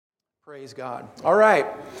Praise God. All right.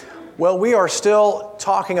 Well, we are still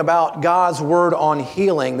talking about God's Word on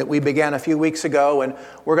healing that we began a few weeks ago, and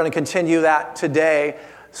we're going to continue that today.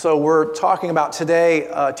 So we're talking about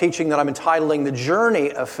today teaching that I'm entitling The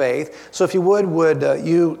Journey of Faith. So if you would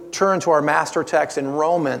you turn to our master text in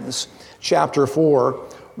Romans chapter 4.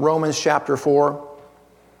 Romans chapter 4.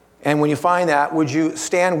 And when you find that, would you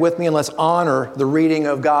stand with me and let's honor the reading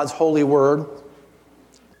of God's holy Word.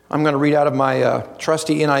 I'm going to read out of my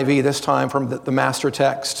trusty NIV this time from the master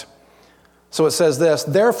text. So it says this,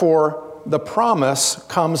 "Therefore the promise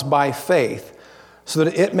comes by faith, so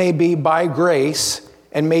that it may be by grace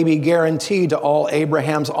and may be guaranteed to all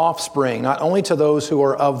Abraham's offspring, not only to those who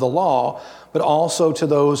are of the law, but also to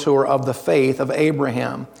those who are of the faith of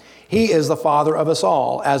Abraham. He is the father of us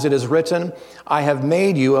all, as it is written, I have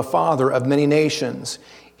made you a father of many nations.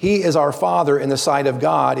 He is our Father in the sight of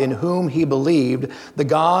God, in whom he believed, the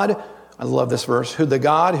God," I love this verse, "who the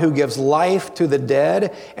God who gives life to the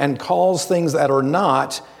dead and calls things that are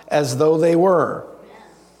not as though they were.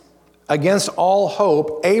 Against all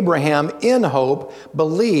hope, Abraham in hope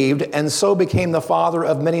believed and so became the father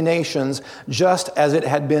of many nations, just as it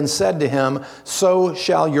had been said to him, so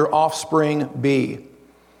shall your offspring be.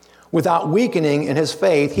 Without weakening in his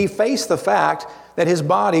faith, he faced the fact that his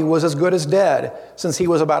body was as good as dead, since he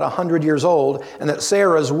was about 100 years old, and that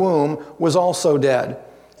Sarah's womb was also dead.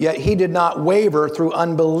 Yet he did not waver through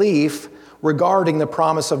unbelief regarding the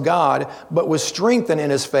promise of God, but was strengthened in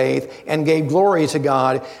his faith and gave glory to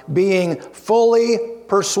God, being fully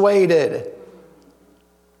persuaded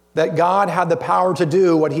that God had the power to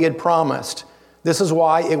do what he had promised. This is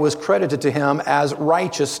why it was credited to him as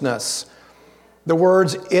righteousness." The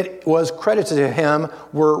words "it was credited to him"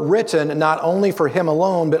 were written not only for him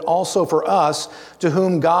alone, but also for us, to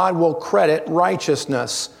whom God will credit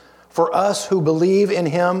righteousness. For us who believe in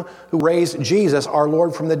him who raised Jesus, our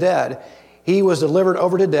Lord, from the dead. He was delivered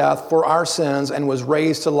over to death for our sins and was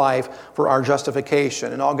raised to life for our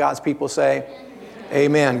justification. And all God's people say,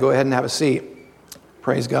 Amen. Go ahead and have a seat.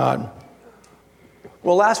 Praise God.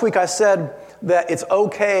 Well, last week I said that it's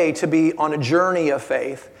okay to be on a journey of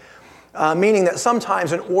faith. Meaning that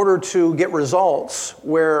sometimes in order to get results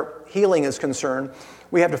where healing is concerned,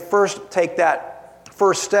 we have to first take that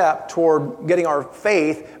first step toward getting our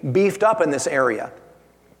faith beefed up in this area.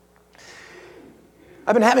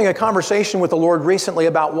 I've been having a conversation with the Lord recently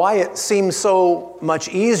about why it seems so much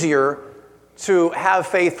easier to have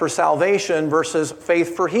faith for salvation versus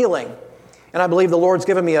faith for healing. And I believe the Lord's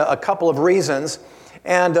given me a couple of reasons.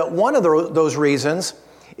 And one of those reasons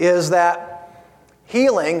is that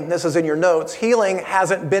healing, this is in your notes, healing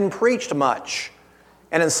hasn't been preached much.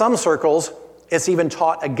 And in some circles, it's even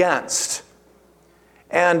taught against.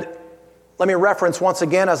 And let me reference once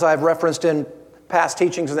again, as I've referenced in past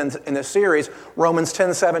teachings in this series, Romans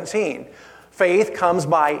 10:17. Faith comes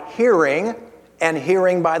by hearing, and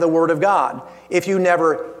hearing by the Word of God. If you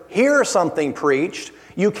never hear something preached,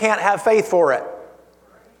 you can't have faith for it.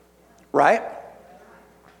 Right?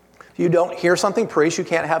 If you don't hear something preached, you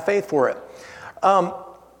can't have faith for it.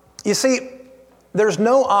 You see, there's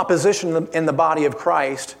no opposition in the body of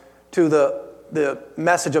Christ to the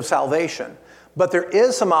message of salvation, but there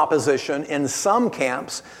is some opposition in some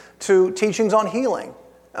camps to teachings on healing.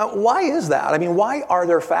 Why is that? I mean, why are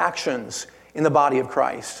there factions in the body of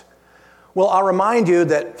Christ? Well, I'll remind you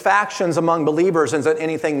that factions among believers isn't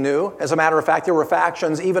anything new. As a matter of fact, there were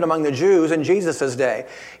factions even among the Jews in Jesus' day.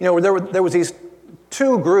 You know, there was these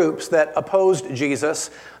two groups that opposed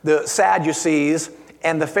Jesus, the Sadducees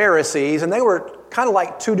and the Pharisees, and they were kind of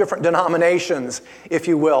like two different denominations, if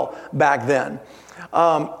you will, back then.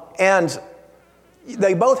 And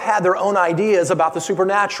they both had their own ideas about the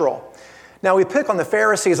supernatural. Now, we pick on the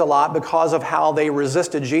Pharisees a lot because of how they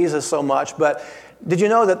resisted Jesus so much, but did you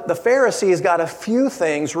know that the Pharisees got a few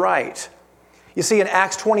things right? You see, in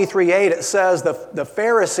Acts 23:8, it says the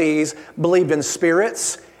Pharisees believed in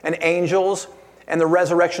spirits and angels and the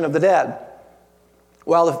resurrection of the dead.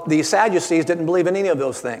 Well, the Sadducees didn't believe in any of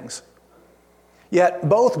those things. Yet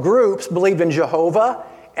both groups believed in Jehovah,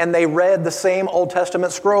 and they read the same Old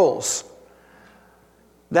Testament scrolls.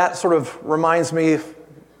 That sort of reminds me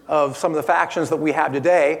of some of the factions that we have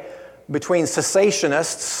today between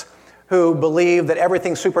cessationists who believe that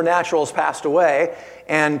everything supernatural has passed away,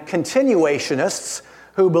 and continuationists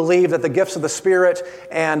who believe that the gifts of the Spirit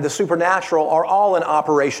and the supernatural are all in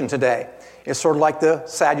operation today. It's sort of like the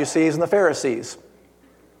Sadducees and the Pharisees.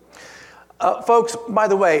 Folks, by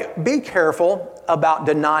the way, be careful about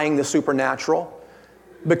denying the supernatural,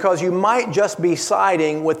 because you might just be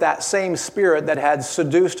siding with that same spirit that had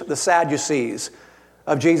seduced the Sadducees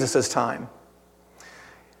of Jesus' time.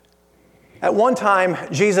 At one time,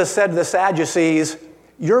 Jesus said to the Sadducees,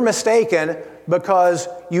 "You're mistaken because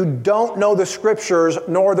you don't know the Scriptures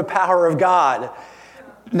nor the power of God."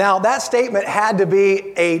 Now, that statement had to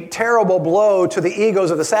be a terrible blow to the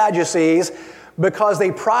egos of the Sadducees because they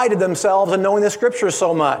prided themselves in knowing the Scriptures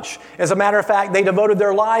so much. As a matter of fact, they devoted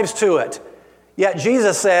their lives to it. Yet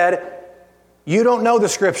Jesus said, "You don't know the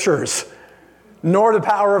Scriptures nor the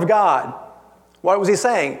power of God." What was he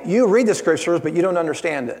saying? You read the Scriptures, but you don't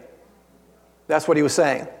understand it. That's what he was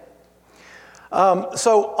saying.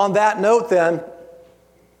 So on that note then,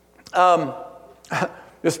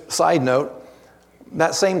 just side note,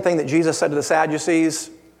 that same thing that Jesus said to the Sadducees,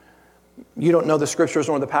 you don't know the Scriptures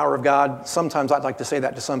nor the power of God. Sometimes I'd like to say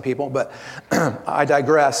that to some people, but I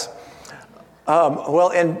digress.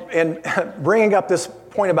 In bringing up this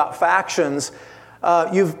point about factions,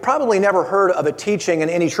 you've probably never heard of a teaching in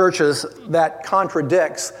any churches that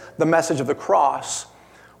contradicts the message of the cross,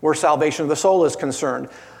 where salvation of the soul is concerned.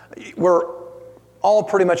 We're all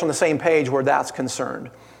pretty much on the same page where that's concerned.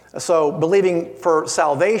 So believing for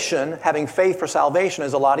salvation, having faith for salvation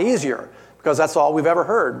is a lot easier because that's all we've ever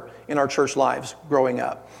heard in our church lives growing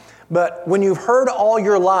up. But when you've heard all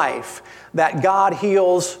your life that God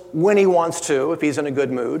heals when He wants to, if He's in a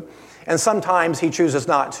good mood, and sometimes He chooses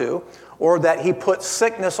not to, or that He puts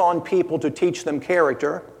sickness on people to teach them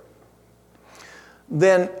character,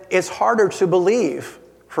 then it's harder to believe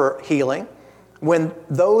for healing when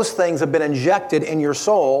those things have been injected in your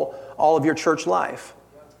soul all of your church life.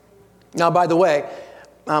 Now, by the way,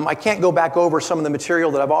 I can't go back over some of the material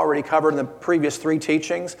that I've already covered in the previous 3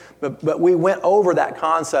 teachings, but we went over that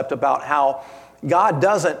concept about how God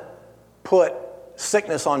doesn't put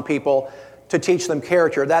sickness on people to teach them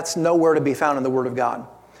character. That's nowhere to be found in the Word of God.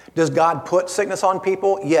 Does God put sickness on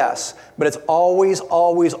people? Yes, but it's always,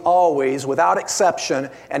 always, always, without exception,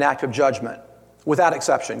 an act of judgment. Without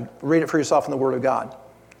exception. Read it for yourself in the Word of God.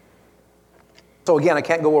 So again, I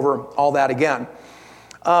can't go over all that again.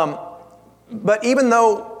 But even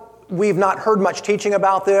though we've not heard much teaching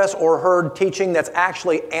about this or heard teaching that's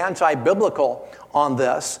actually anti-biblical on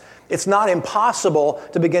this, it's not impossible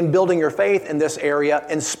to begin building your faith in this area.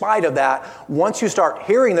 In spite of that, once you start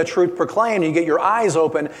hearing the truth proclaimed, you get your eyes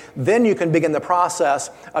open, then you can begin the process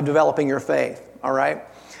of developing your faith, all right?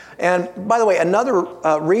 And by the way, another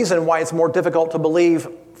reason why it's more difficult to believe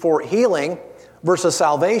for healing versus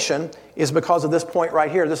salvation is because of this point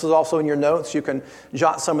right here. This is also in your notes. You can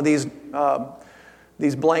jot some of these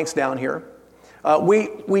blanks down here.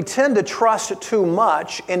 We tend to trust too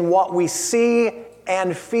much in what we see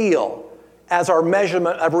and feel as our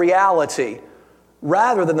measurement of reality,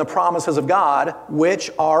 rather than the promises of God,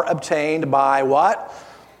 which are obtained by what?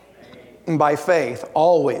 By faith,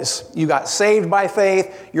 always. You got saved by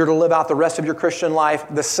faith. You're to live out the rest of your Christian life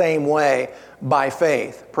the same way, by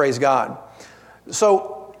faith. Praise God.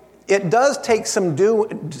 So it does take some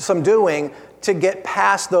doing to get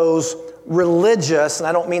past those religious, and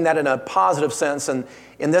I don't mean that in a positive sense and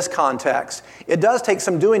in this context. It does take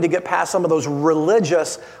some doing to get past some of those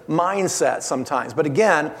religious mindsets sometimes. But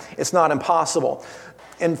again, it's not impossible.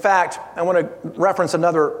 In fact, I want to reference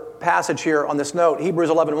another passage here on this note,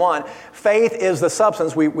 Hebrews 11:1. Faith is the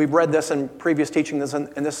substance, we've read this in previous teachings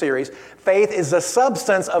in this series. Faith is the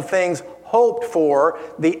substance of things hoped for,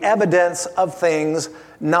 the evidence of things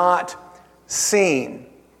not seen.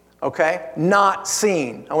 Okay? Not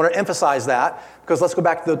seen. I want to emphasize that because let's go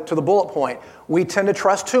back to the bullet point. We tend to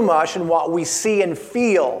trust too much in what we see and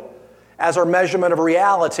feel as our measurement of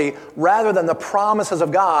reality rather than the promises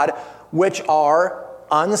of God, which are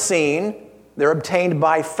unseen. They're obtained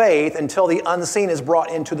by faith until the unseen is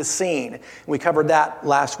brought into the seen. We covered that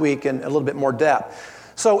last week in a little bit more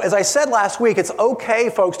depth. So as I said last week, it's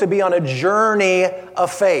okay, folks, to be on a journey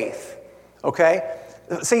of faith. Okay?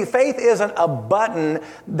 See, faith isn't a button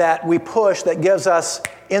that we push that gives us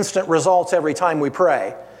instant results every time we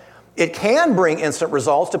pray. It can bring instant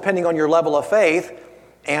results depending on your level of faith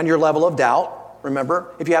and your level of doubt.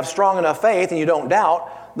 Remember, if you have strong enough faith and you don't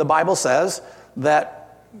doubt, the Bible says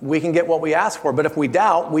that we can get what we ask for. But if we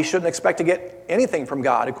doubt, we shouldn't expect to get anything from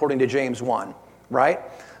God, according to James 1, right?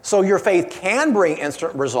 So your faith can bring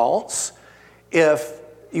instant results if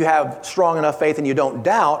you have strong enough faith and you don't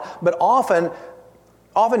doubt, but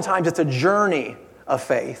oftentimes it's a journey of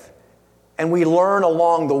faith, and we learn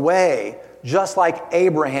along the way, just like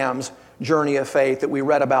Abraham's journey of faith that we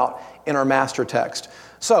read about in our master text.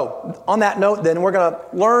 So, on that note then, we're going to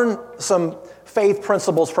learn some faith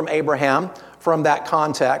principles from Abraham from that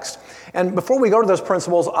context. And before we go to those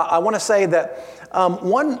principles, I want to say that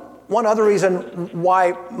one other reason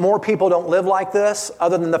why more people don't live like this,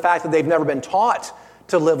 other than the fact that they've never been taught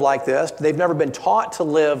to live like this, they've never been taught to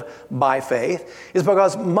live by faith, is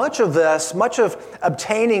because much of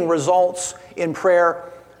obtaining results in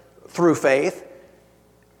prayer through faith,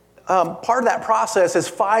 part of that process is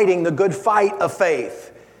fighting the good fight of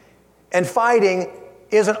faith. And fighting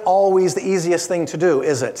isn't always the easiest thing to do,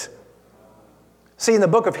 is it? See, in the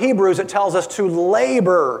book of Hebrews, it tells us to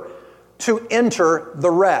labor to enter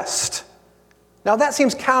the rest. Now that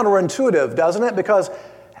seems counterintuitive, doesn't it? Because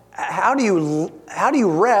how do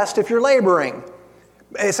you rest if you're laboring?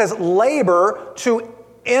 It says labor to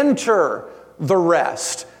enter the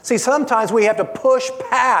rest. See, sometimes we have to push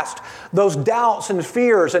past those doubts and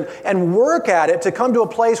fears and work at it to come to a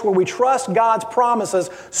place where we trust God's promises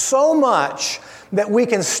so much that we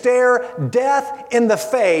can stare death in the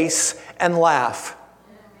face and laugh.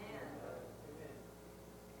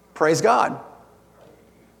 Praise God.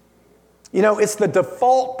 You know, it's the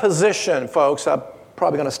default position, folks. I'm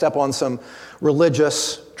probably going to step on some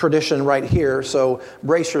religious tradition right here, so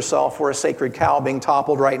brace yourself for a sacred cow being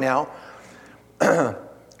toppled right now.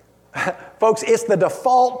 Folks, it's the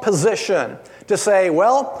default position to say,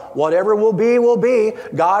 well, whatever will be, will be.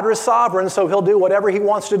 God is sovereign, so He'll do whatever He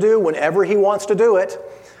wants to do whenever He wants to do it.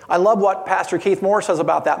 I love what Pastor Keith Moore says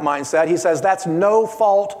about that mindset. He says that's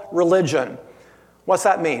no-fault religion. What's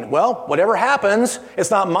that mean? Well, whatever happens,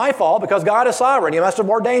 it's not my fault because God is sovereign. He must have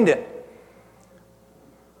ordained it.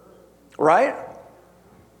 Right?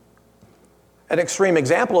 An extreme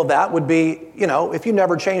example of that would be, if you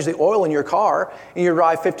never change the oil in your car and you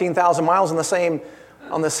drive 15,000 miles on the same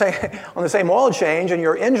oil change and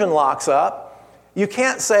your engine locks up, you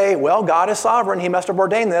can't say, well, God is sovereign, He must have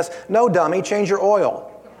ordained this. No, dummy, change your oil.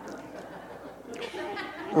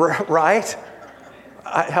 Right?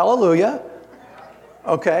 Hallelujah.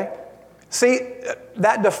 Okay. See,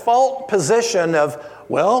 that default position of,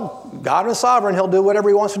 well, God is sovereign, He'll do whatever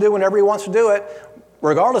He wants to do whenever He wants to do it,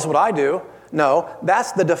 regardless of what I do. No,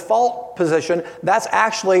 that's the default position. That's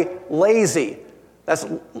actually lazy. That's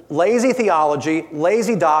lazy theology,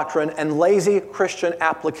 lazy doctrine, and lazy Christian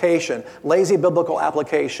application, lazy biblical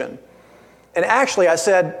application. And actually, I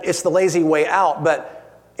said it's the lazy way out,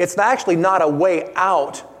 but it's actually not a way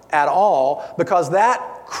out at all, because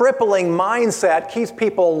that crippling mindset keeps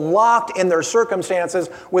people locked in their circumstances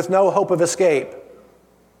with no hope of escape.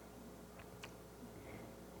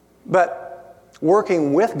 But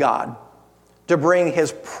working with God to bring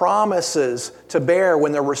His promises to bear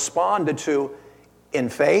when they're responded to in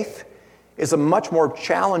faith is a much more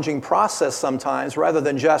challenging process sometimes, rather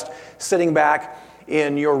than just sitting back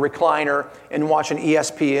in your recliner and watching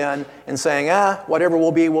ESPN and saying, whatever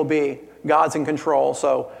will be, will be. God's in control,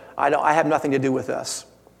 so I have nothing to do with this.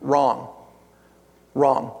 Wrong.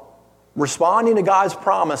 Responding to God's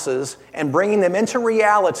promises and bringing them into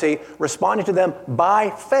reality, responding to them by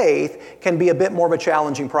faith, can be a bit more of a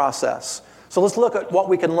challenging process. So let's look at what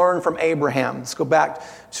we can learn from Abraham. Let's go back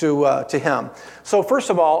to him. So first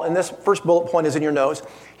of all, and this first bullet point is in your notes,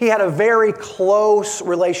 he had a very close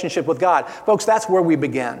relationship with God. Folks, that's where we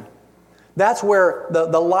begin. That's where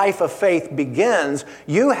the life of faith begins.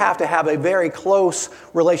 You have to have a very close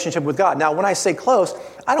relationship with God. Now, when I say close,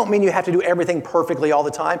 I don't mean you have to do everything perfectly all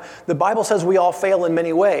the time. The Bible says we all fail in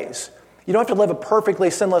many ways. You don't have to live a perfectly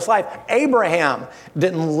sinless life. Abraham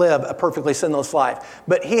didn't live a perfectly sinless life,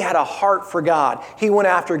 but he had a heart for God. He went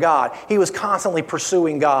after God. He was constantly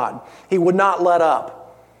pursuing God. He would not let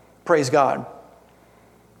up. Praise God.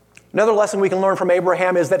 Another lesson we can learn from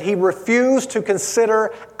Abraham is that he refused to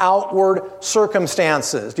consider outward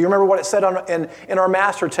circumstances. Do you remember what it said in our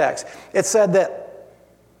master text? It said that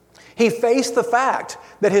he faced the fact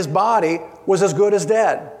that his body was as good as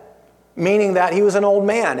dead, meaning that he was an old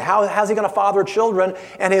man. How's he going to father children?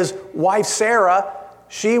 And his wife Sarah,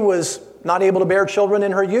 she was not able to bear children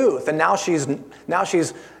in her youth, and now she's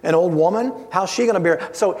an old woman. How's she going to bear?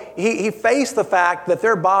 So he faced the fact that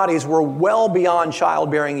their bodies were well beyond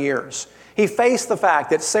childbearing years. He faced the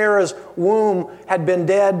fact that Sarah's womb had been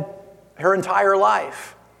dead her entire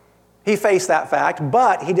life. He faced that fact,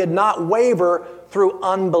 but he did not waver through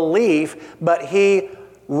unbelief, but he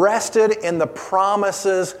rested in the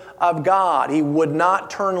promises of God. He would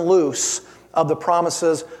not turn loose of the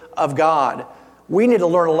promises of God. We need to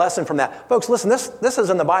learn a lesson from that. Folks, listen, this is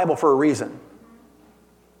in the Bible for a reason.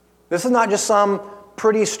 This is not just some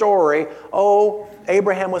pretty story. Oh,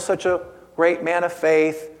 Abraham was such a great man of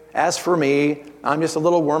faith. As for me, I'm just a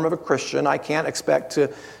little worm of a Christian. I can't expect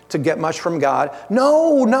to get much from God.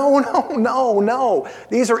 No.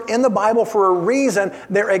 These are in the Bible for a reason.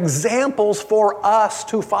 They're examples for us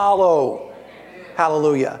to follow.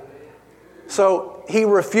 Hallelujah. So he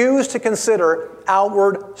refused to consider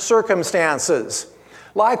outward circumstances.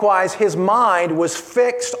 Likewise, his mind was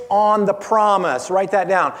fixed on the promise. Write that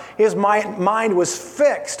down. His mind was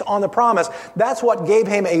fixed on the promise. That's what gave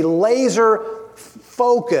him a laser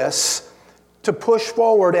focus to push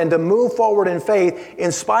forward and to move forward in faith,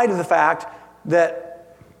 in spite of the fact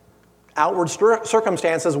that outward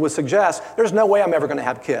circumstances would suggest there's no way I'm ever going to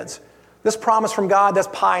have kids. This promise from God, that's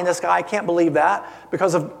pie in the sky. I can't believe that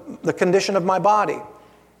because of the condition of my body.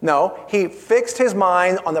 No, he fixed his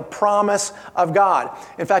mind on the promise of God.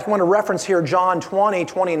 In fact, I want to reference here John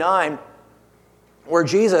 20:29, where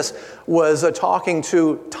Jesus was talking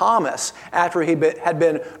to Thomas after he had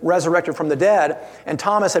been resurrected from the dead. And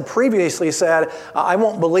Thomas had previously said, I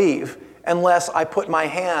won't believe unless I put my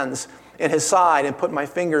hands in his side and put my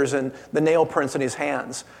fingers in the nail prints in his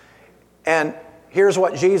hands. And here's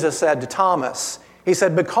what Jesus said to Thomas. He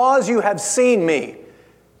said, because you have seen me,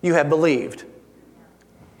 you have believed.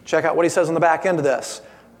 Check out what he says on the back end of this.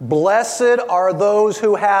 Blessed are those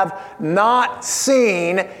who have not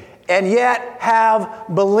seen and yet have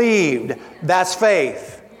believed. That's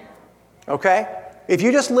faith. Okay? If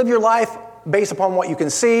you just live your life based upon what you can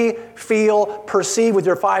see, feel, perceive with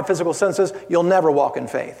your 5 physical senses, you'll never walk in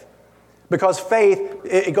faith. Because faith,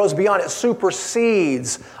 it goes beyond, it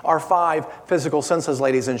supersedes our 5 physical senses,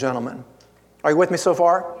 ladies and gentlemen. Are you with me so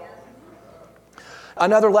far?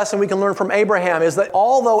 Another lesson we can learn from Abraham is that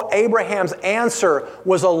although Abraham's answer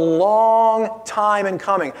was a long time in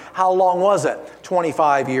coming, how long was it?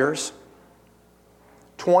 25 years.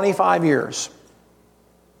 25 years.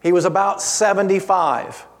 He was about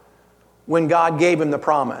 75 when God gave him the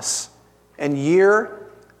promise. And year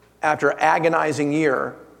after agonizing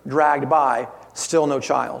year dragged by, still no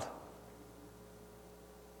child.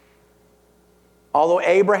 Although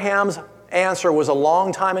Abraham's answer was a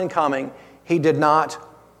long time in coming, he did not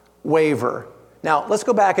waver. Now, let's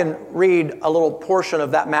go back and read a little portion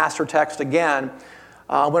of that master text again.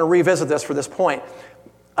 I'm going to revisit this for this point.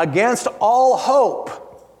 Against all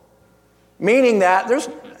hope, meaning that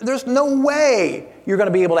there's no way you're going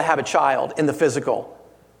to be able to have a child in the physical.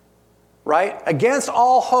 Right? Against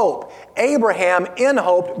all hope, Abraham in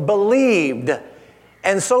hope believed,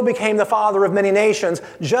 and so became the father of many nations,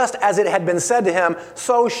 just as it had been said to him,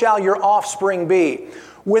 so shall your offspring be.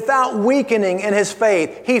 Without weakening in his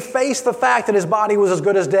faith, he faced the fact that his body was as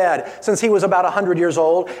good as dead, since he was about 100 years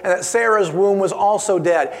old, and that Sarah's womb was also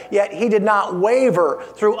dead. Yet he did not waver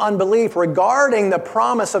through unbelief regarding the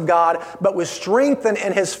promise of God, but was strengthened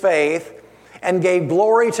in his faith and gave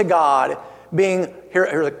glory to God, being,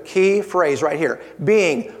 here's a key phrase right here,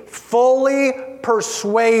 being fully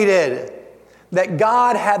persuaded that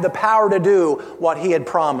God had the power to do what he had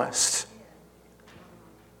promised.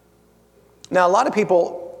 Now, a lot of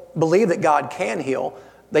people believe that God can heal.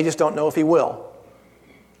 They just don't know if he will.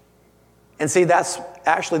 And see, that's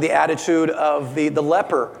actually the attitude of the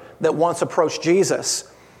leper that once approached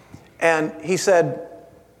Jesus. And he said,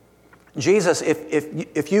 Jesus,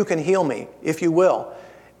 if you can heal me, if you will,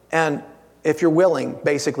 and if you're willing,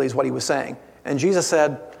 basically is what he was saying. And Jesus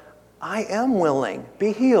said, I am willing,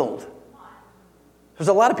 be healed. There's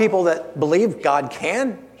a lot of people that believe God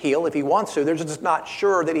can heal if he wants to. They're just not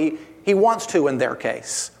sure that he wants to in their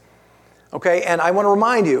case. Okay, and I want to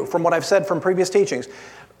remind you from what I've said from previous teachings,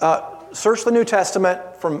 search the New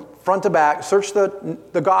Testament from front to back, search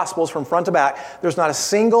the Gospels from front to back. There's not a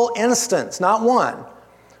single instance, not one,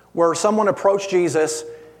 where someone approached Jesus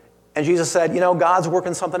and Jesus said, God's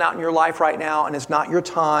working something out in your life right now and it's not your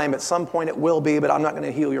time. At some point it will be, but I'm not going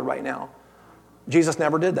to heal you right now. Jesus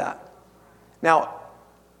never did that. Now,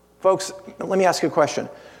 folks, let me ask you a question.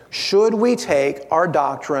 Should we take our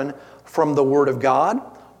doctrine from the Word of God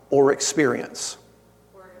or experience?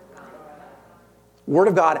 Word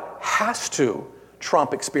of God has to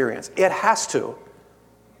trump experience. It has to.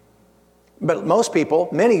 But most people,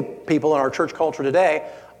 many people in our church culture today,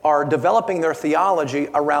 are developing their theology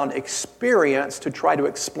around experience to try to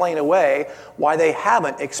explain away why they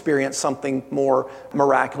haven't experienced something more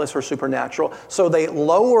miraculous or supernatural. So they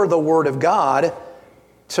lower the Word of God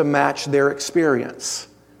to match their experience,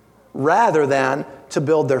 rather than to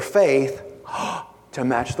build their faith to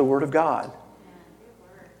match the Word of God.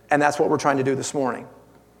 And that's what we're trying to do this morning.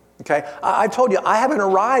 Okay? I told you, I haven't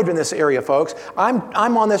arrived in this area, folks.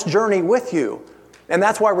 I'm on this journey with you. And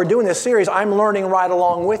that's why we're doing this series. I'm learning right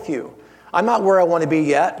along with you. I'm not where I want to be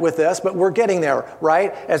yet with this, but we're getting there,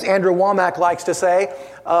 right? As Andrew Womack likes to say,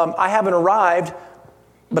 I haven't arrived,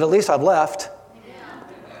 but at least I've left.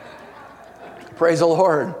 Praise the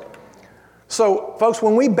Lord. So, folks,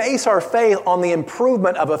 when we base our faith on the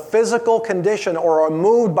improvement of a physical condition or are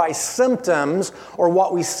moved by symptoms or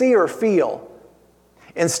what we see or feel,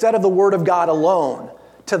 instead of the Word of God alone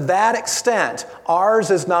To that extent, ours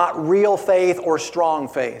is not real faith or strong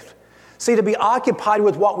faith. See, to be occupied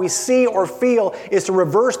with what we see or feel is to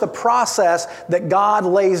reverse the process that God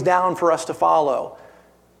lays down for us to follow.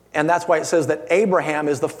 And that's why it says that Abraham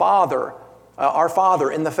is the father, our father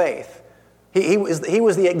in the faith. He was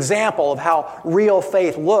the example of how real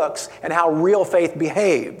faith looks and how real faith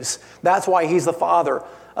behaves. That's why he's the father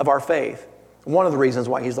of our faith. One of the reasons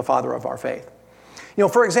why he's the father of our faith.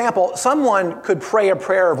 For example, someone could pray a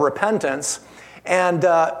prayer of repentance and,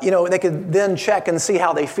 they could then check and see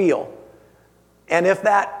how they feel. And if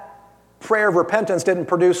that prayer of repentance didn't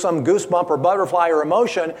produce some goosebump or butterfly or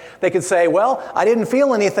emotion, they could say, well, I didn't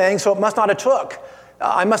feel anything, so it must not have took.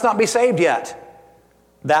 I must not be saved yet.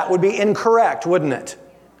 That would be incorrect, wouldn't it?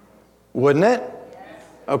 Wouldn't it?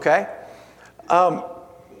 Okay.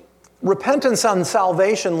 Repentance and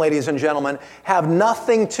salvation, ladies and gentlemen, have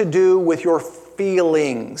nothing to do with your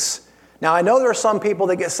feelings. Now, I know there are some people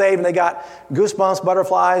that get saved and they got goosebumps,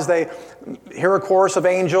 butterflies, they hear a chorus of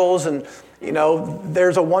angels, and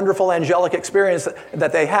there's a wonderful angelic experience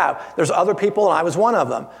that they have. There's other people, and I was one of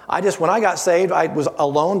them. When I got saved, I was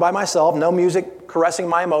alone by myself, no music caressing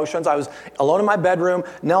my emotions. I was alone in my bedroom,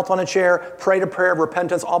 knelt on a chair, prayed a prayer of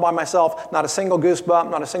repentance all by myself, not a single goosebump,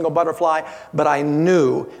 not a single butterfly, but I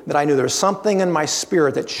knew there was something in my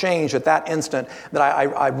spirit that changed at that instant that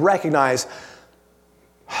I recognized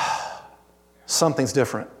something's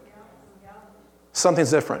different. Something's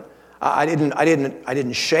different. I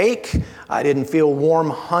didn't shake. I didn't feel warm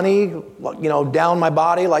honey, down my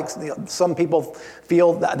body like some people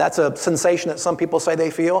feel. That's a sensation that some people say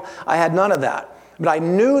they feel. I had none of that. But I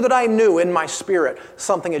knew in my spirit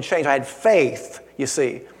something had changed. I had faith, you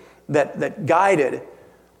see, that guided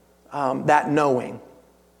that knowing.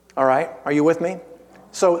 All right? Are you with me?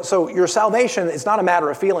 So your salvation is not a matter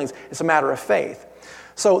of feelings. It's a matter of faith.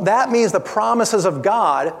 So that means the promises of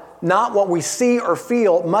God, not what we see or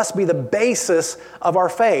feel, must be the basis of our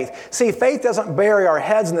faith. See, faith doesn't bury our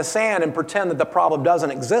heads in the sand and pretend that the problem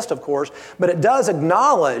doesn't exist, of course, but it does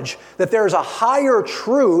acknowledge that there's a higher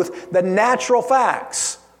truth than natural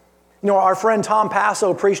facts. Our friend Tom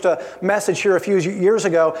Passo preached a message here a few years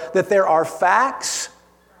ago that there are facts,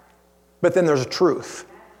 but then there's a truth.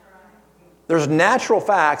 There's natural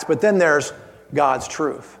facts, but then there's God's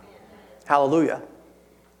truth. Hallelujah.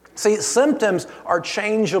 See, symptoms are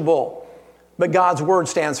changeable, but God's word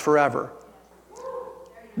stands forever.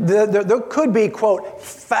 There could be, quote,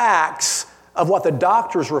 facts of what the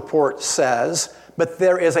doctor's report says, but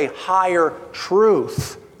there is a higher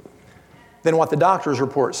truth than what the doctor's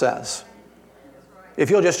report says. If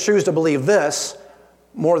you'll just choose to believe this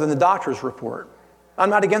more than the doctor's report. I'm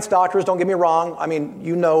not against doctors, don't get me wrong. I mean,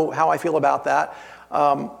 you know how I feel about that.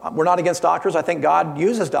 We're not against doctors. I think God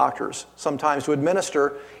uses doctors sometimes to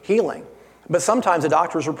administer healing. But sometimes a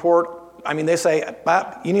doctor's report, they say,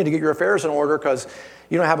 you need to get your affairs in order because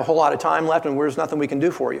you don't have a whole lot of time left and there's nothing we can do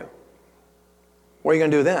for you. What are you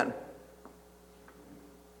going to do then?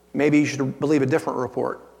 Maybe you should believe a different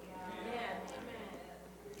report. Yeah.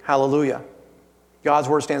 Hallelujah. God's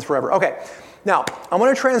word stands forever. Okay. Now, I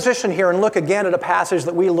want to transition here and look again at a passage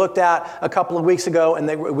that we looked at a couple of weeks ago and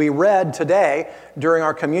that we read today during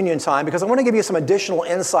our communion time, because I want to give you some additional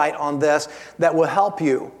insight on this that will help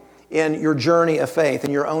you in your journey of faith,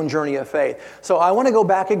 in your own journey of faith. So I want to go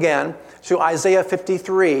back again to Isaiah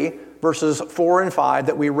 53, verses 4 and 5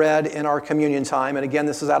 that we read in our communion time. And again,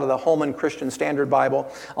 this is out of the Holman Christian Standard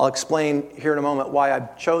Bible. I'll explain here in a moment why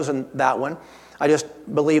I've chosen that one. I just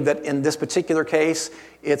believe that in this particular case,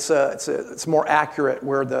 it's more accurate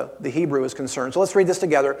where the Hebrew is concerned. So let's read this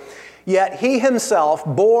together. Yet he himself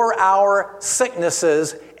bore our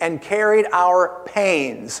sicknesses and carried our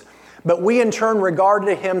pains. But we in turn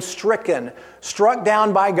regarded him stricken, struck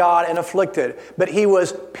down by God and afflicted. But he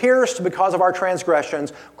was pierced because of our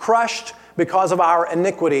transgressions, crushed because of our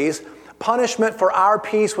iniquities. Punishment for our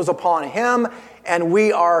peace was upon him, and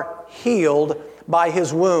we are healed by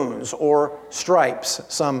his wounds, or stripes,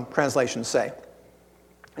 some translations say.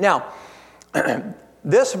 Now,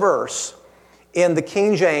 this verse in the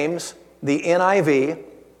King James, the NIV,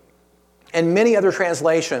 and many other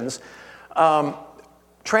translations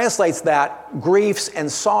translates that griefs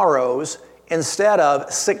and sorrows instead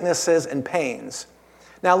of sicknesses and pains.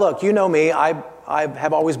 Now look, you know me, I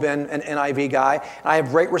have always been an NIV guy, and I have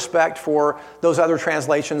great respect for those other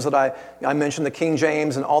translations that I mentioned, the King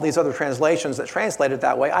James and all these other translations that translate it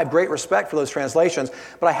that way. I have great respect for those translations,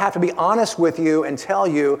 but I have to be honest with you and tell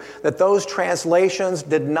you that those translations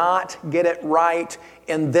did not get it right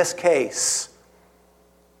in this case.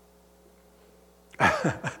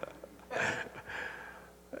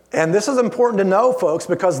 And this is important to know, folks,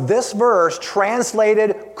 because this verse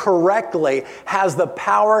translated correctly has the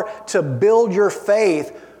power to build your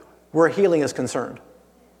faith where healing is concerned.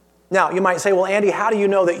 Now, you might say, well, Andy, how do you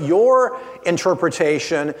know that your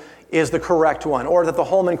interpretation is the correct one, or that the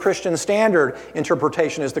Holman Christian Standard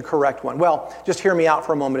interpretation is the correct one? Well, just hear me out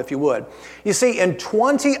for a moment if you would. You see, in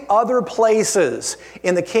 20 other places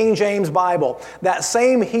in the King James Bible, that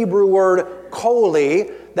same Hebrew word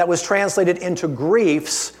choli that was translated into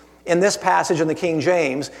griefs in this passage in the King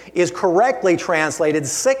James is correctly translated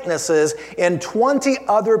sicknesses in 20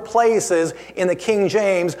 other places in the King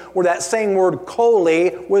James where that same word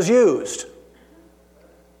choli was used.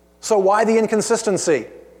 So why the inconsistency?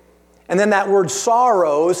 And then that word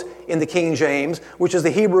sorrows in the King James, which is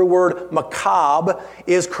the Hebrew word makab,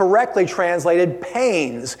 is correctly translated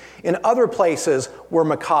pains in other places where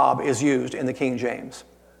makab is used in the King James.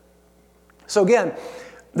 So again,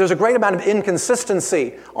 there's a great amount of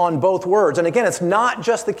inconsistency on both words. And again, it's not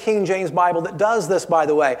just the King James Bible that does this, by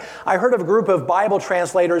the way. I heard of a group of Bible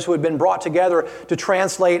translators who had been brought together to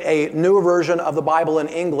translate a new version of the Bible in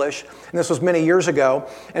English. And this was many years ago.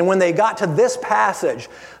 And when they got to this passage,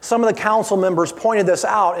 some of the council members pointed this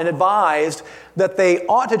out and advised that they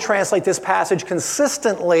ought to translate this passage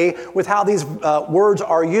consistently with how these words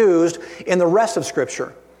are used in the rest of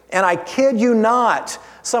Scripture. And I kid you not,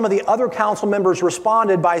 some of the other council members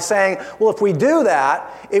responded by saying, well, if we do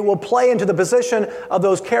that, it will play into the position of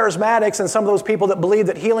those charismatics and some of those people that believe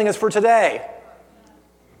that healing is for today.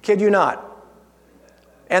 Kid you not.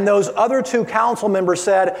 And those other two council members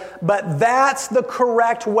said, but that's the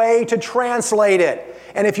correct way to translate it.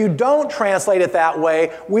 And if you don't translate it that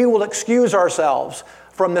way, we will excuse ourselves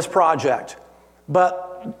from this project.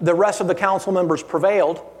 But the rest of the council members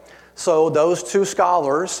prevailed. So those two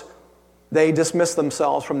scholars, they dismissed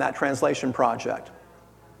themselves from that translation project.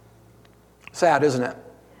 Sad, isn't it?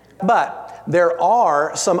 But there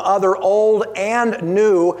are some other old and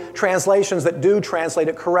new translations that do translate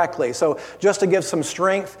it correctly. So just to give some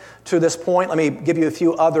strength to this point, let me give you a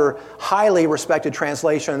few other highly respected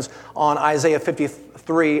translations on Isaiah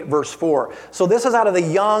 53, verse 4. So this is out of the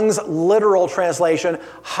Young's Literal Translation,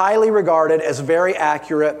 highly regarded as very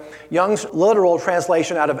accurate. Young's Literal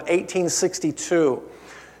Translation out of 1862.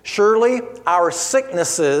 Surely our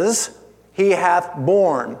sicknesses he hath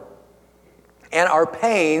borne, and our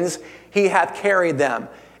pains he hath carried them.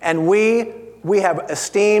 And we have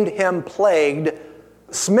esteemed him plagued,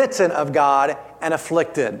 smitten of God, and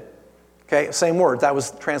afflicted. Okay, same word. That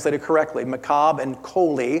was translated correctly. Makab and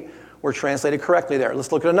choli were translated correctly there.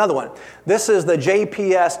 Let's look at another one. This is the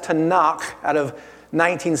JPS Tanakh out of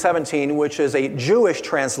 1917, which is a Jewish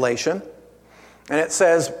translation. And it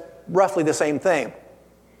says roughly the same thing.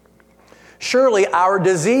 Surely our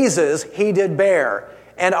diseases he did bear,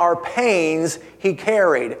 and our pains he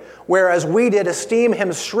carried, whereas we did esteem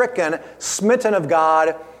him stricken, smitten of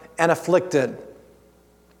God, and afflicted.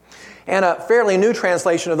 And a fairly new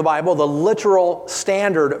translation of the Bible, the Literal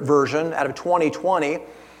Standard Version out of 2020,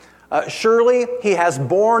 surely he has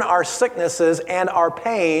borne our sicknesses and our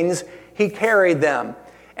pains, he carried them.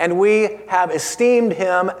 And we have esteemed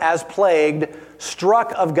him as plagued,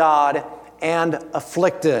 struck of God, and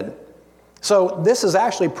afflicted. So this is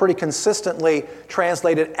actually pretty consistently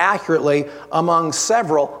translated accurately among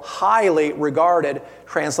several highly regarded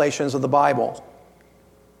translations of the Bible.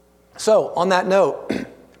 So on that note,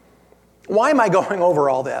 why am I going over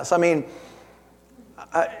all this? I mean,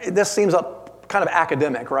 this seems kind of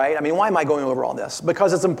academic, right? I mean, why am I going over all this?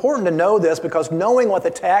 Because it's important to know this, because knowing what the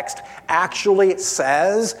text actually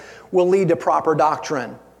says will lead to proper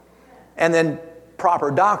doctrine. And then proper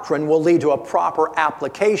doctrine will lead to a proper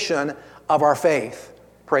application of our faith.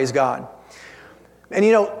 Praise God. And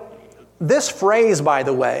you know, this phrase, by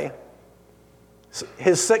the way,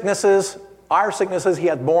 his sicknesses, our sicknesses he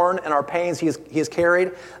hath borne, and our pains he has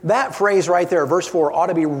carried, that phrase right there, verse 4, ought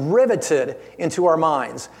to be riveted into our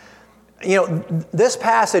minds. You know, this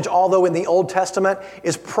passage, although in the Old Testament,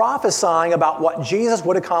 is prophesying about what Jesus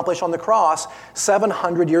would accomplish on the cross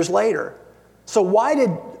 700 years later. So why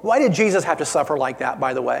did Jesus have to suffer like that,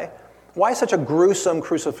 by the way? Why such a gruesome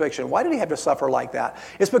crucifixion? Why did he have to suffer like that?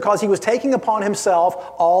 It's because he was taking upon himself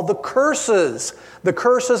all the curses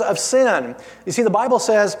of sin. You see, the Bible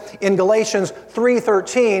says in Galatians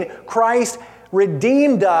 3:13, Christ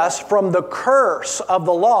redeemed us from the curse of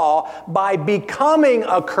the law by becoming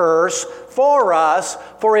a curse for us,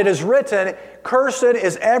 for it is written, cursed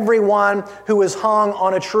is everyone who is hung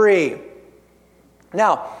on a tree.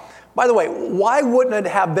 Now, by the way, why wouldn't it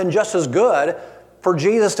have been just as good for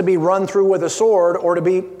Jesus to be run through with a sword or to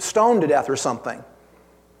be stoned to death or something?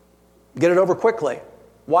 Get it over quickly.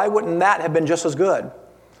 Why wouldn't that have been just as good?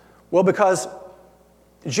 Well, because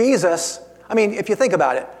Jesus, I mean, if you think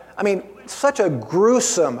about it, I mean, such a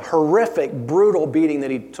gruesome, horrific, brutal beating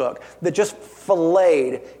that he took that just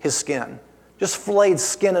filleted his skin, just filleted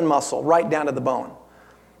skin and muscle right down to the bone.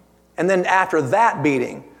 And then after that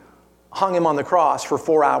beating, hung him on the cross for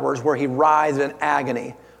 4 hours where he writhed in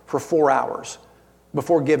agony for 4 hours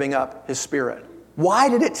before giving up his spirit. Why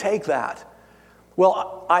did it take that?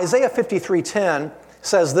 Well, Isaiah 53:10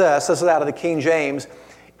 says this is out of the King James,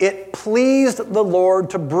 "It pleased the Lord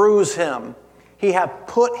to bruise him. He hath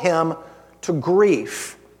put him to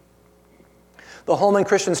grief." The Holman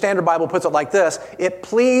Christian Standard Bible puts it like this, "It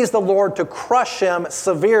pleased the Lord to crush him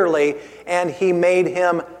severely, and he made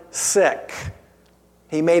him sick."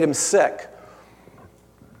 He made him sick.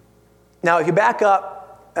 Now, if you back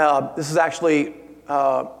up, this is actually,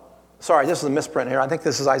 this is a misprint here. I think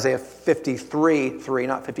this is Isaiah 53:3,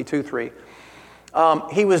 not 52:3.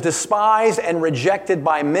 "He was despised and rejected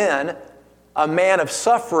by men, a man of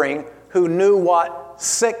suffering who knew what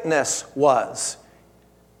sickness was."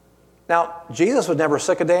 Now, Jesus was never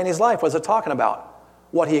sick a day in his life. What's it talking about?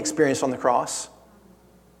 What he experienced on the cross.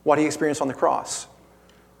 What he experienced on the cross.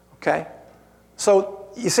 Okay? So,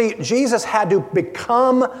 you see, Jesus had to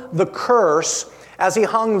become the curse as he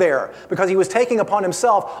hung there because he was taking upon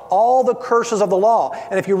himself all the curses of the law.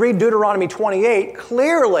 And if you read Deuteronomy 28,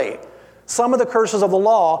 clearly, some of the curses of the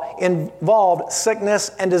law involved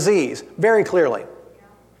sickness and disease, very clearly.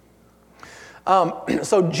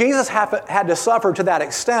 So Jesus had to suffer to that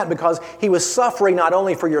extent because he was suffering not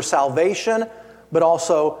only for your salvation, but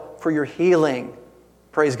also for your healing.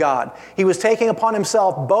 Praise God. He was taking upon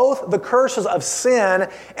himself both the curses of sin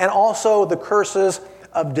and also the curses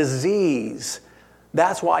of disease.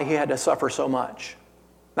 That's why he had to suffer so much.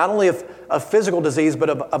 Not only of physical disease, but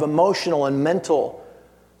of emotional and mental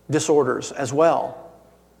disorders as well.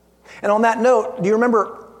 And on that note, do you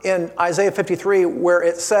remember in Isaiah 53 where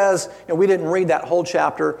it says, we didn't read that whole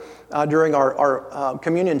chapter during our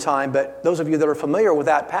communion time, but those of you that are familiar with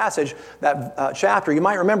that passage, that chapter, you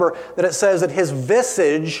might remember that it says that his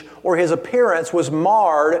visage or his appearance was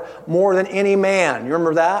marred more than any man. You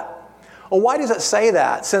remember that? Well, why does it say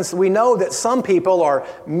that? Since we know that some people are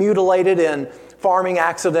mutilated in farming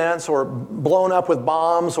accidents or blown up with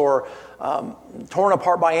bombs or torn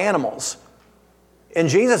apart by animals. In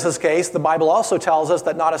Jesus' case, the Bible also tells us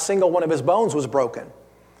that not a single one of his bones was broken.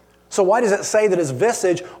 So why does it say that his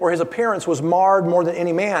visage or his appearance was marred more than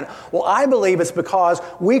any man? Well, I believe it's because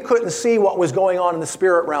we couldn't see what was going on in the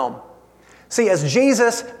spirit realm. See, as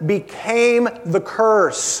Jesus became the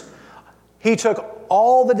curse, he took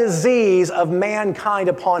all the disease of mankind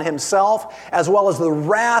upon himself, as well as the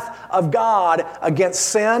wrath of God against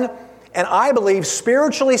sin. And I believe,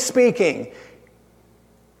 spiritually speaking,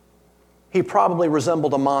 he probably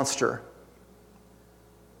resembled a monster.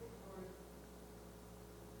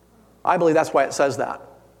 I believe that's why it says that.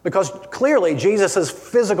 Because clearly, Jesus'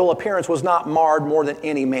 physical appearance was not marred more than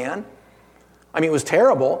any man. I mean, it was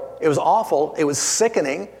terrible, it was awful, it was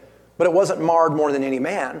sickening, but it wasn't marred more than any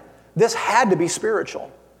man. This had to be spiritual.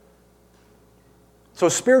 So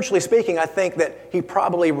spiritually speaking, I think that he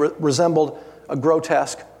probably resembled a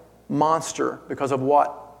grotesque monster because of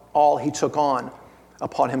what all he took on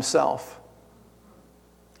upon himself.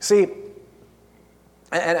 See,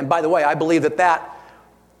 and by the way, I believe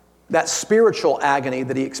that spiritual agony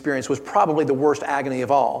that he experienced was probably the worst agony of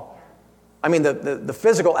all. I mean, the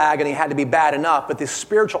physical agony had to be bad enough, but the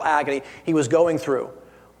spiritual agony he was going through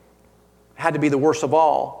had to be the worst of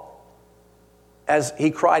all. As he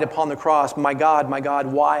cried upon the cross, my God,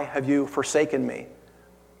 why have you forsaken me?"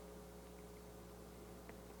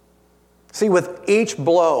 See, with each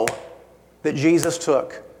blow that Jesus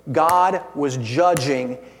took, God was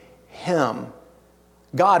judging him.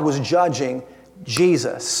 God was judging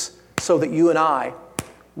Jesus so that you and I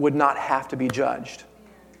would not have to be judged.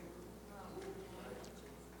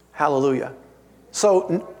 Hallelujah.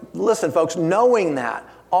 So, listen, folks, knowing that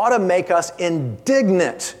ought to make us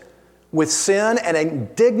indignant with sin and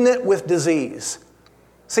indignant with disease.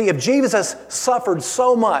 See, if Jesus suffered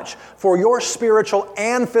so much for your spiritual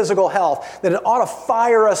and physical health, then it ought to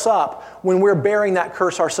fire us up when we're bearing that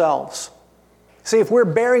curse ourselves. See, if we're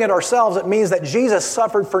bearing it ourselves, it means that Jesus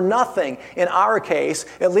suffered for nothing in our case,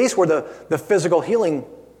 at least where the physical healing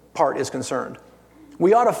part is concerned.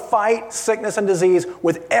 We ought to fight sickness and disease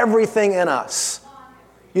with everything in us.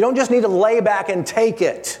 You don't just need to lay back and take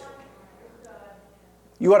it.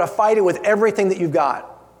 You ought to fight it with everything that you've got.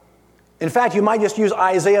 In fact, you might just use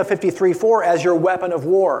Isaiah 53:4 as your weapon of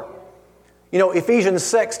war. You know, Ephesians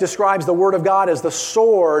 6 describes the Word of God as the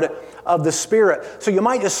sword of the Spirit. So you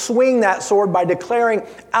might just swing that sword by declaring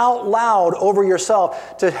out loud over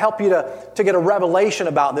yourself to help you to get a revelation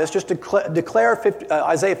about this. Just declare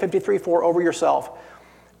Isaiah 53:4 over yourself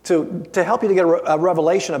to help you to get a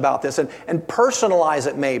revelation about this and personalize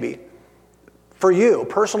it maybe for you.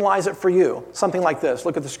 Personalize it for you. Something like this.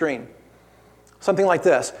 Look at the screen. Something like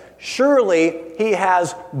this. Surely he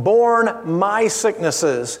has borne my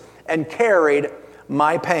sicknesses and carried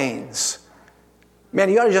my pains. Man,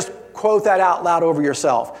 you ought to just quote that out loud over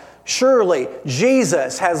yourself. Surely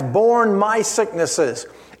Jesus has borne my sicknesses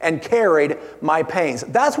and carried my pains.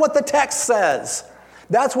 That's what the text says.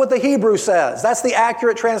 That's what the Hebrew says. That's the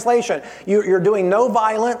accurate translation. You're doing no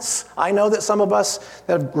violence. I know that some of us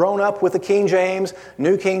that have grown up with the King James,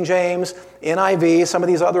 New King James, NIV, some of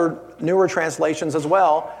these other newer translations as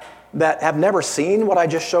well, that have never seen what I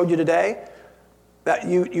just showed you today, that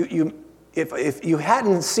if you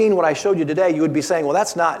hadn't seen what I showed you today, you would be saying, well,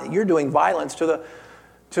 that's not, you're doing violence to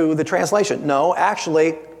the translation. No,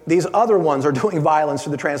 actually, these other ones are doing violence to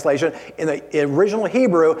the translation. In the original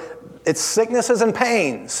Hebrew, it's sicknesses and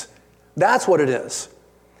pains. That's what it is.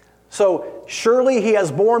 So, surely he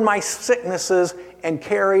has borne my sicknesses and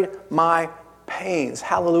carried my pains.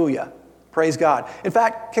 Hallelujah. Praise God. In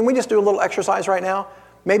fact, can we just do a little exercise right now?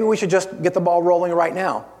 Maybe we should just get the ball rolling right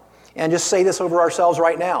now and just say this over ourselves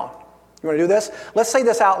right now. You want to do this? Let's say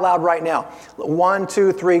this out loud right now. 1,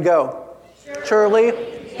 2, 3, go. Surely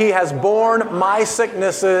he has borne my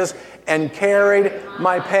sicknesses and carried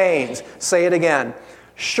my pains. Say it again.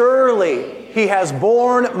 Surely he has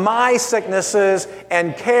borne my sicknesses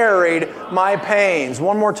and carried my pains.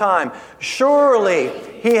 One more time. Surely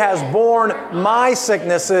he has borne my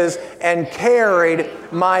sicknesses and carried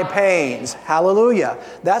my pains. Hallelujah.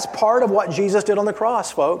 That's part of what Jesus did on the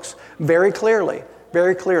cross, folks. Very clearly.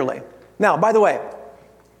 Very clearly. Now, by the way,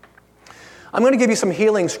 I'm going to give you some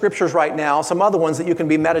healing scriptures right now, some other ones that you can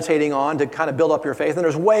be meditating on to kind of build up your faith. And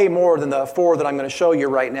there's way more than the 4 that I'm going to show you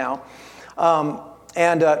right now.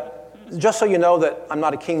 Just so you know that I'm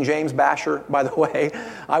not a King James basher, by the way.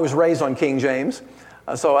 I was raised on King James.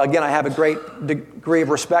 So again, I have a great degree of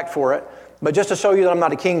respect for it. But just to show you that I'm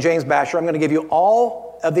not a King James basher, I'm going to give you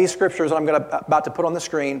all of these scriptures that I'm about to put on the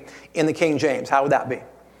screen in the King James. How would that be?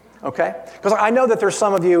 Okay? Because I know that there's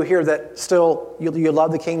some of you here that still, you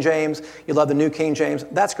love the King James, you love the New King James.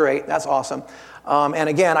 That's great. That's awesome. And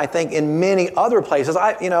again, I think in many other places,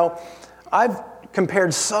 I've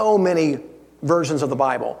compared so many versions of the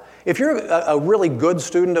Bible. If you're a really good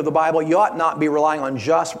student of the Bible, you ought not be relying on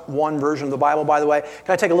just one version of the Bible, by the way.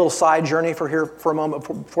 Can I take a little side journey for a moment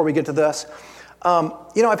before we get to this?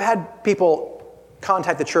 I've had people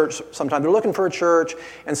contact the church sometime. They're looking for a church,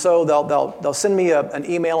 and so they'll send me an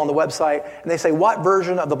email on the website, and they say, what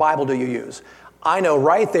version of the Bible do you use? I know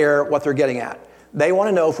right there what they're getting at. They want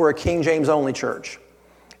to know if we're a King James only church.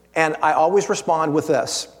 And I always respond with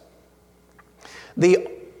this. The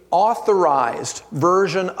authorized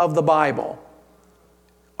version of the Bible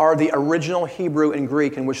are the original Hebrew and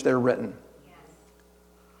Greek in which they're written.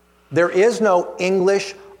 There is no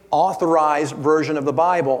English authorized version of the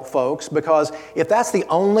Bible, folks, because if that's the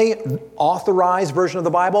only authorized version of the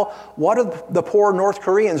Bible, what are the poor North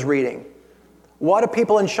Koreans reading? What are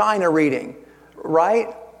people in China reading?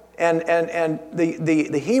 Right? And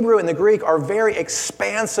the Hebrew and the Greek are very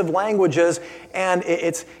expansive languages, and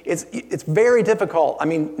it's very difficult,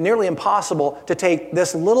 nearly impossible to take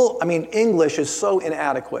this little, English is so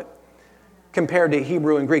inadequate compared to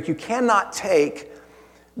Hebrew and Greek. You cannot take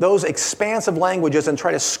those expansive languages and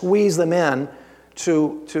try to squeeze them in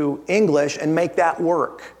to English and make that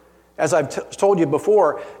work. As I've told you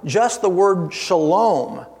before, just the word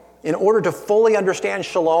shalom, in order to fully understand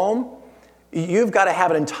shalom, you've got to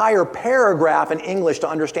have an entire paragraph in English to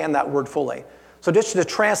understand that word fully. So just to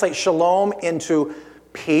translate shalom into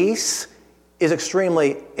peace is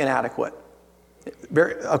extremely inadequate.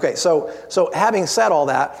 So having said all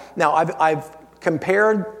that, now I've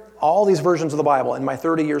compared all these versions of the Bible in my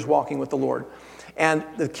 30 years walking with the Lord. And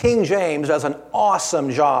the King James does an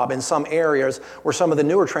awesome job in some areas where some of the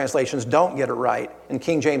newer translations don't get it right, and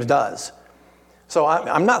King James does. So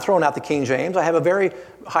I'm not throwing out the King James. I have a very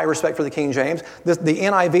high respect for the King James. The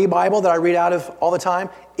NIV Bible that I read out of all the time,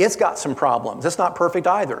 it's got some problems. It's not perfect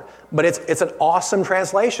either. But it's an awesome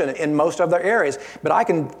translation in most other areas. But I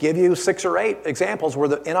can give you 6 or 8 examples where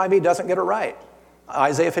the NIV doesn't get it right.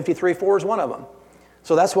 Isaiah 53:4 is one of them.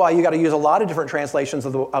 So that's why you got to use a lot of different translations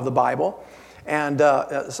of the Bible. And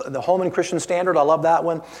the Holman Christian Standard, I love that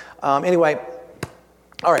one. Anyway,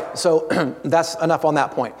 all right, so that's enough on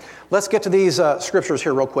that point. Let's get to these scriptures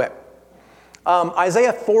here real quick.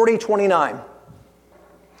 Isaiah 40:29.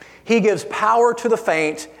 He gives power to the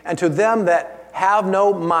faint, and to them that have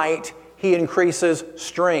no might, he increases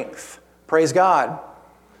strength. Praise God.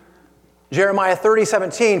 Jeremiah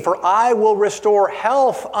 30:17, for I will restore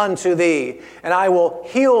health unto thee, and I will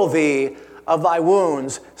heal thee of thy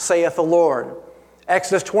wounds, saith the Lord.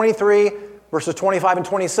 Exodus 23, verses 25 and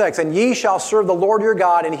 26, and ye shall serve the Lord your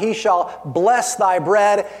God, and he shall bless thy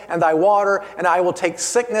bread and thy water, and I will take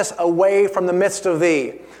sickness away from the midst of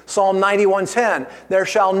thee. Psalm 91:10, there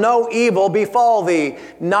shall no evil befall thee,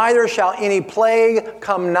 neither shall any plague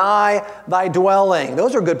come nigh thy dwelling.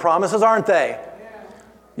 Those are good promises, aren't they?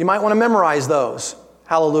 You might want to memorize those.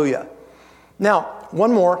 Hallelujah. Now,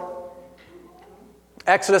 one more.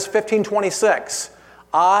 Exodus 15:26,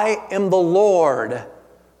 I am the Lord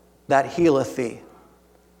that healeth thee.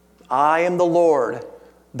 I am the Lord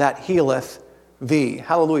that healeth thee.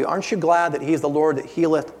 Hallelujah. Aren't you glad that he is the Lord that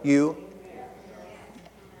healeth you?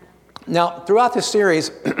 Now, throughout this series,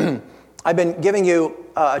 I've been giving you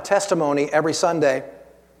a testimony every Sunday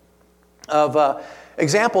of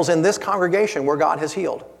examples in this congregation where God has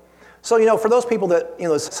healed. So, for those people that,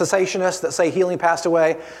 cessationists that say healing passed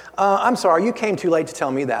away, I'm sorry, you came too late to tell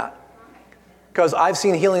me that. Because I've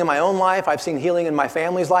seen healing in my own life, I've seen healing in my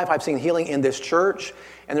family's life, I've seen healing in this church,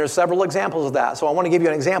 and there's several examples of that. So I want to give you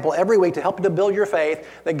an example every week to help you to build your faith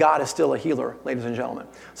that God is still a healer, ladies and gentlemen.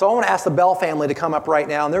 So I want to ask the Bell family to come up right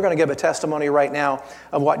now, and they're going to give a testimony right now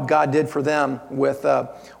of what God did for them with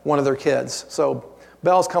one of their kids. So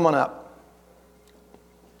Bell's coming up.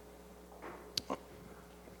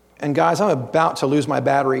 And guys, I'm about to lose my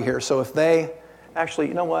battery here, so if they, actually,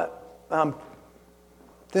 you know what?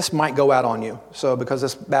 This might go out on you, so because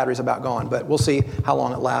this battery's about gone, but we'll see how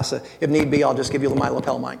long it lasts. If need be, I'll just give you my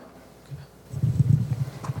lapel mic.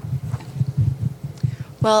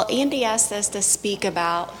 Well, Andy asked us to speak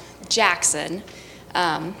about Jackson.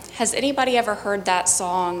 Has anybody ever heard that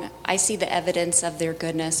song, I see the evidence of their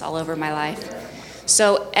goodness all over my life?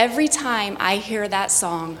 So every time I hear that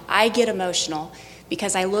song, I get emotional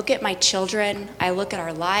because I look at my children, I look at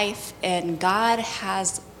our life, and God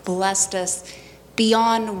has blessed us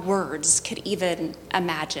beyond words could even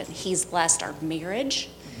imagine. He's blessed our marriage,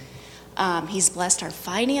 he's blessed our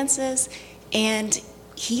finances, and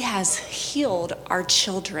he has healed our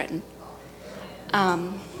children.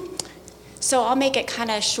 So I'll make it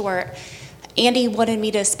kind of short. Andy wanted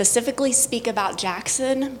me to specifically speak about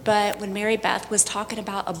Jackson, but when Mary Beth was talking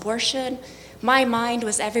about abortion, my mind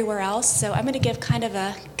was everywhere else, so I'm going to give kind of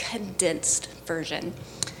a condensed version.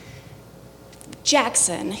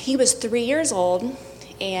 Jackson, he was 3 years old,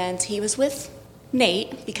 and he was with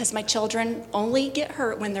Nate, because my children only get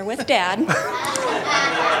hurt when they're with Dad.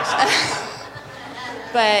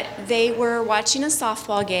 But they were watching a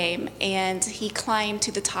softball game, and he climbed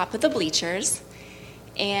to the top of the bleachers,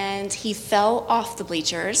 and he fell off the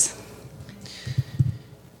bleachers.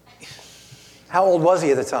 How old was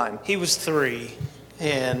he at the time? He was 3,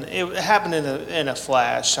 and it happened in a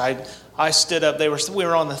flash. I stood up. We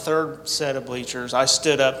were on the third set of bleachers. I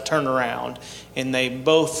stood up, turned around, and they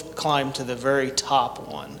both climbed to the very top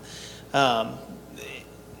one.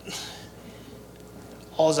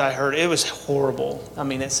 All I heard, it was horrible. I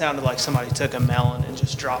mean, it sounded like somebody took a melon and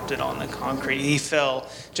just dropped it on the concrete.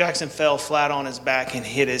 Jackson fell flat on his back and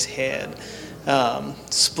hit his head,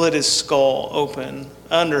 split his skull open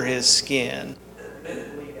under his skin.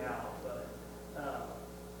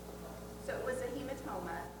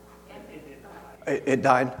 It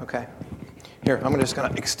died? Okay. Here, I'm just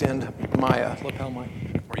going to extend my lapel mic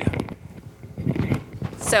for you.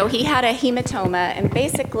 So he had a hematoma, and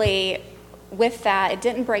basically with that, it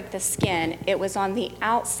didn't break the skin. It was on the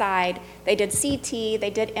outside. They did CT,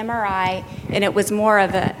 they did MRI, and it was more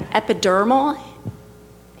of an epidermal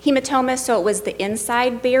hematoma, so it was the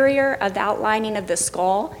inside barrier of the outlining of the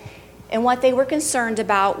skull. And what they were concerned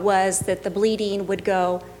about was that the bleeding would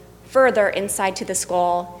go further inside to the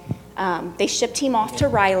skull. They shipped him off to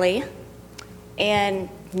Riley, and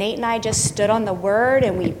Nate and I just stood on the word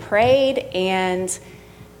and we prayed, and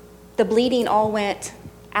the bleeding all went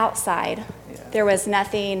outside. Yeah. There was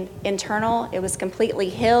nothing internal. It was completely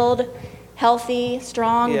healed, healthy,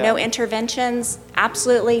 strong, no interventions,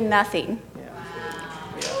 absolutely nothing.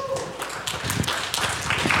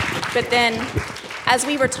 But then, as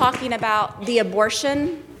we were talking about the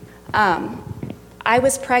abortion, I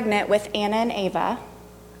was pregnant with Anna and Ava,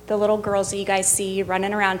 the little girls that you guys see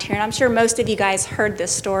running around here. And I'm sure most of you guys heard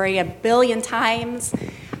this story a billion times,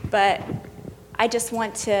 but I just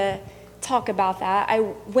want to talk about that. I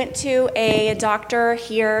went to a doctor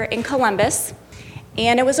here in Columbus,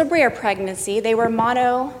 And it was a rare pregnancy. They were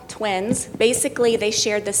mono twins. Basically, they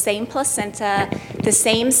shared the same placenta, the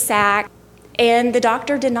same sac, and the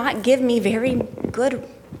doctor did not give me very good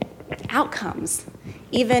outcomes.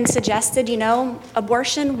 Even suggested,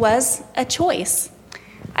 abortion was a choice.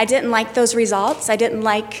 I didn't like those results. I didn't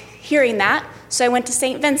like hearing that, so I went to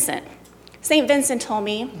St. Vincent. St. Vincent told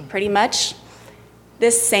me pretty much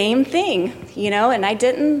this same thing, and I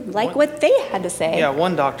didn't like what they had to say. Yeah,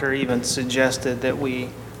 one doctor even suggested that we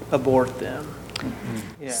abort them.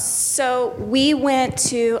 Mm-hmm. Yeah. So we went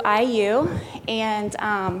to IU, and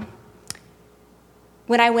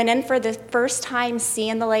when I went in for the first time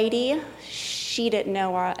seeing the lady, she didn't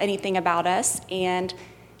know anything about us, and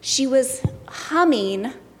she was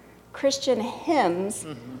humming Christian hymns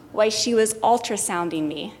while she was ultrasounding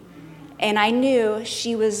me. And I knew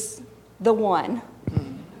she was the one.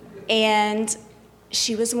 And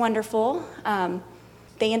she was wonderful.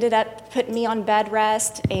 They ended up putting me on bed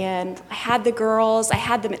rest, and I had the girls. I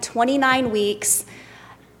had them at 29 weeks.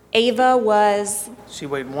 Ava was... She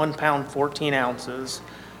weighed 1 pound, 14 ounces.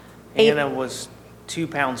 Ava, Anna was 2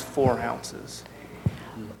 pounds, 4 ounces.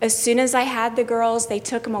 As soon as I had the girls, they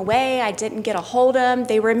took them away. I didn't get a hold of them.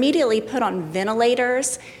 They were immediately put on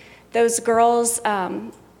ventilators. Those girls...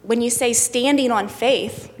 when you say standing on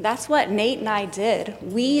faith, that's what Nate and I did.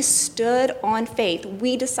 We stood on faith.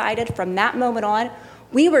 We decided from that moment on,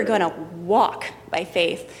 we were going to walk by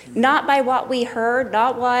faith, not by what we heard,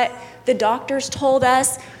 not what the doctors told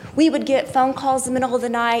us. We would get phone calls in the middle of the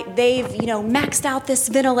night. They've, maxed out this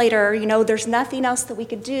ventilator. There's nothing else that we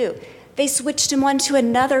could do. They switched him onto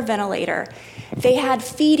another ventilator. They had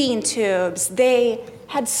feeding tubes. They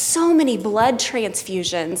had so many blood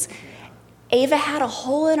transfusions. Ava had a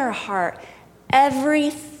hole in her heart.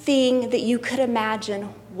 Everything that you could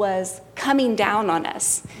imagine was coming down on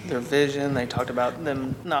us. Their vision, they talked about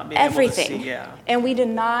them not being Everything. able to see. Yeah. And we did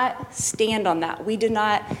not stand on that. We did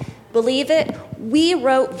not believe it. We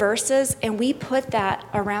wrote verses and we put that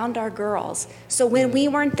around our girls. So when we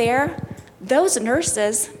weren't there, those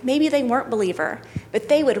nurses, maybe they weren't believer, but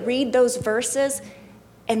they would read those verses,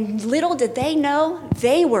 and little did they know,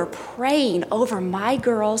 they were praying over my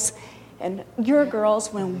girls and your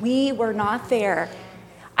girls when we were not there.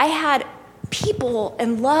 I had people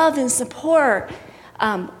and love and support.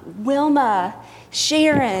 Wilma,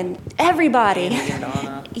 Sharon, everybody. Andy and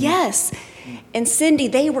Donna. Yes. And Cindy,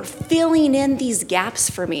 they were filling in these gaps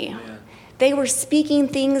for me. Yeah. They were speaking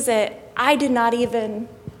things that I did not even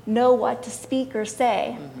know what to speak or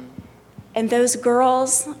say. Mm-hmm. And those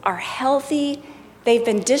girls are healthy. They've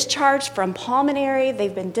been discharged from pulmonary.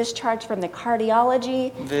 They've been discharged from the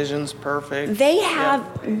cardiology. Vision's perfect. They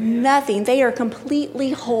have nothing. They are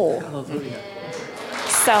completely whole. Hallelujah.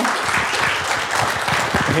 So.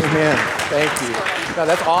 Amen. Thank you. No,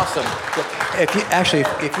 that's awesome.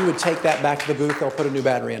 If you would take that back to the booth, they'll put a new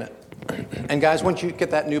battery in it. And guys, once you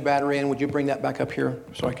get that new battery in, would you bring that back up here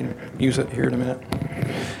so I can use it here in a minute?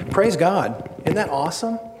 Praise God. Isn't that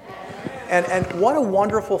awesome? And what a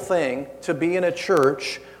wonderful thing to be in a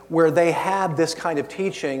church where they had this kind of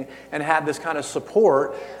teaching and had this kind of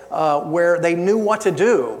support, where they knew what to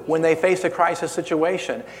do when they faced a crisis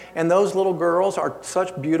situation. And those little girls are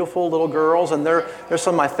such beautiful little girls, and they're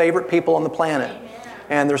some of my favorite people on the planet.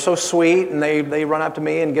 And they're so sweet, and they run up to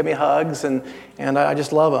me and give me hugs, and I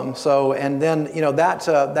just love them. So, and then,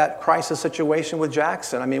 that crisis situation with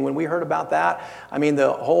Jackson, when we heard about that,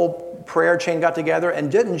 the whole prayer chain got together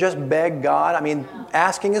and didn't just beg God.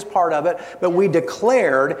 Asking is part of it, but we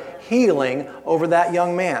declared healing over that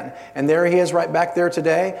young man. And there he is right back there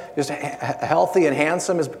today, just healthy and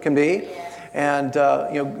handsome as can be. And,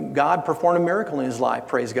 God performed a miracle in his life,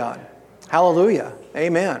 praise God. Hallelujah.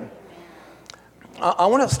 Amen. I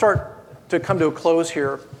want to start to come to a close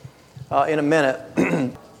here in a minute.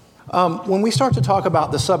 When we start to talk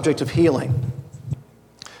about the subject of healing,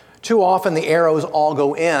 too often the arrows all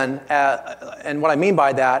go in, and what I mean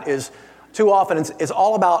by that is too often it's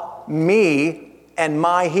all about me and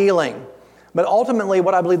my healing. But ultimately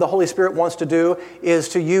what I believe the Holy Spirit wants to do is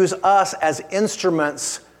to use us as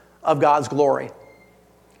instruments of God's glory.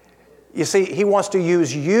 You see, he wants to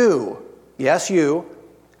use you, yes, you,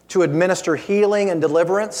 to administer healing and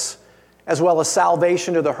deliverance, as well as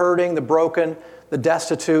salvation to the hurting, the broken, the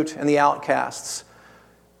destitute, and the outcasts.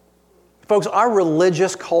 Folks, our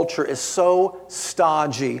religious culture is so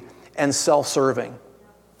stodgy and self-serving.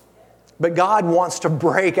 But God wants to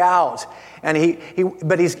break out, and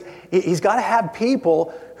he's got to have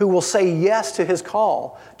people who will say yes to his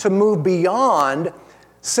call, to move beyond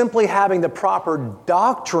simply having the proper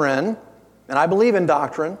doctrine, and I believe in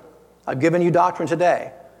doctrine. I've given you doctrine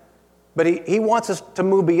today. But he wants us to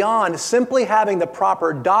move beyond simply having the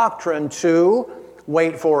proper doctrine to,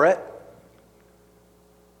 wait for it,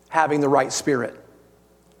 having the right spirit.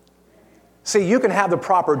 See, you can have the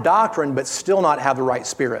proper doctrine but still not have the right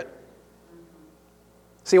spirit.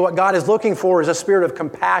 See, what God is looking for is a spirit of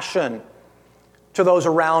compassion to those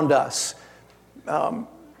around us,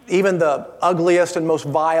 even the ugliest and most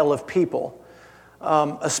vile of people.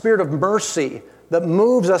 A spirit of mercy that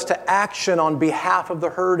moves us to action on behalf of the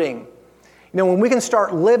hurting. You know, when we can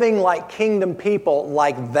start living like kingdom people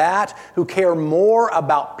like that, who care more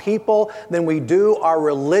about people than we do our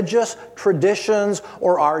religious traditions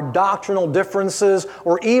or our doctrinal differences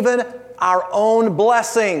or even our own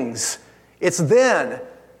blessings, it's then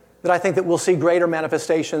that I think that we'll see greater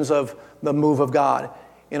manifestations of the move of God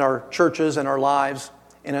in our churches and our lives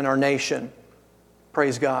and in our nation.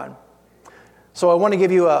 Praise God. So I want to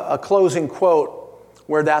give you a closing quote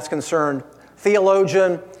where that's concerned.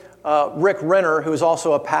 Theologian Rick Renner, who is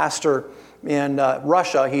also a pastor in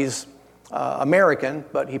Russia, he's American,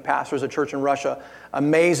 but he pastors a church in Russia,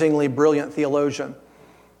 amazingly brilliant theologian.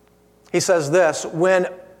 He says this, when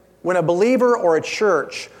a believer or a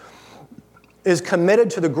church is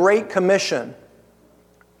committed to the Great Commission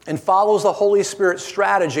and follows the Holy Spirit's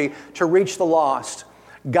strategy to reach the lost,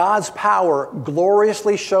 God's power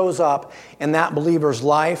gloriously shows up in that believer's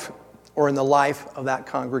life or in the life of that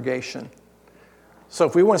congregation. So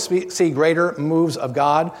if we want to see greater moves of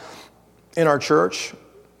God in our church,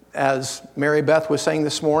 as Mary Beth was saying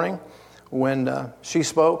this morning when she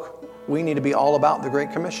spoke, we need to be all about the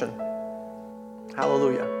Great Commission.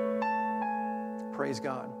 Hallelujah. Praise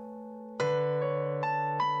God.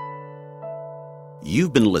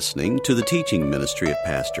 You've been listening to the teaching ministry of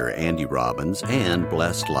Pastor Andy Robbins and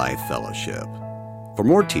Blessed Life Fellowship. For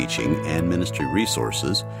more teaching and ministry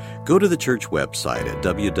resources, go to the church website at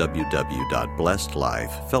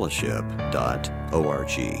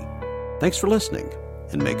www.blessedlifefellowship.org. Thanks for listening,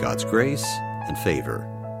 and may God's grace and favor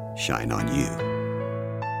shine on you.